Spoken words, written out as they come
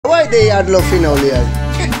they are laughing all here?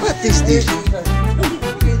 What is this? Okay,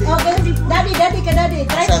 daddy.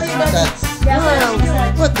 Try for your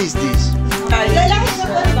daddy. What is this?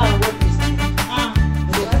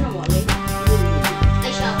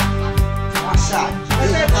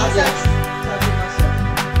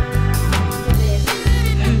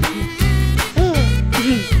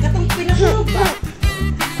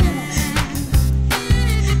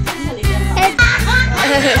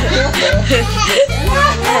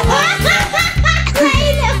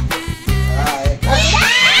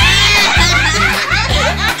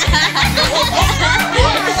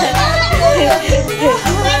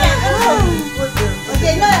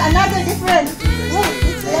 Okay, no, another different.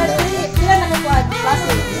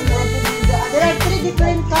 There are three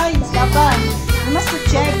different kinds. Laban. You must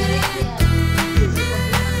check.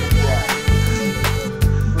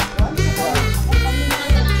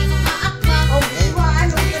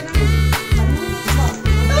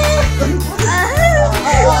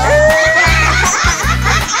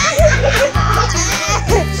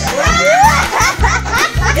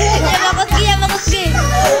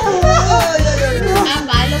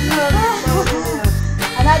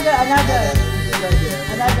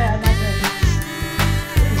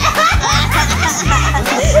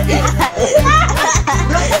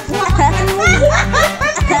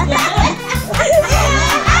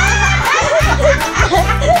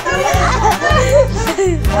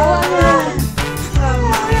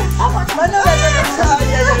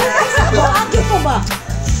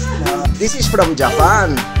 This is from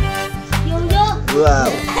Japan. Wow.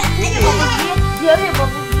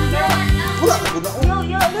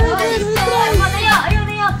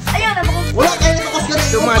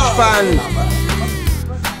 Too much fun.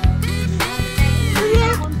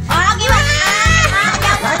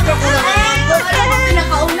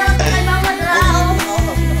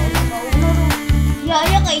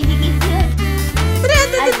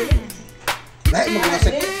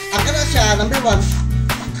 Akan na siya, number 1.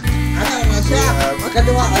 Anak na siya.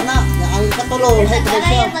 Kadua anak, ang katulong hay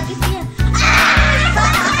siya.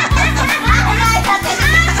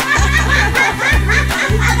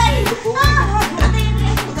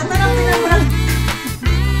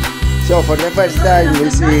 So for the first time,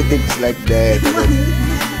 we'll see things like that.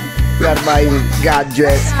 We are buying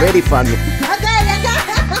gadgets. Very funny.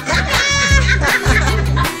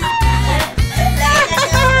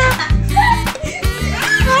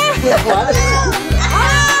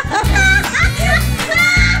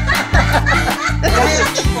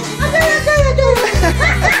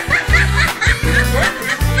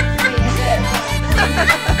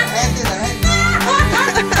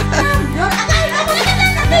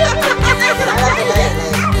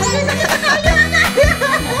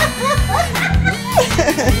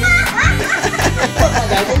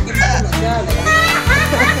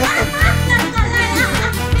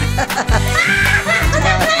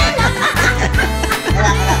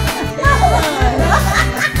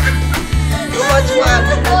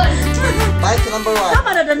 Bike number 1.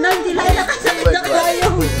 Tama na dandan, di lain na kasakit na kayo.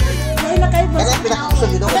 Lain na kayo ba? Kaya pinakakusog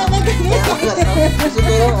dito.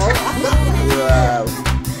 Wow.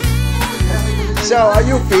 So, how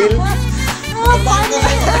you feel?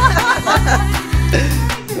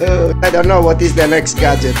 I don't know what is the next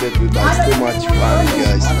gadget that we buy. It's too much fun,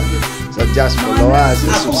 guys. So just follow us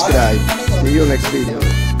and subscribe. See you next video.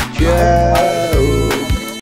 Ciao.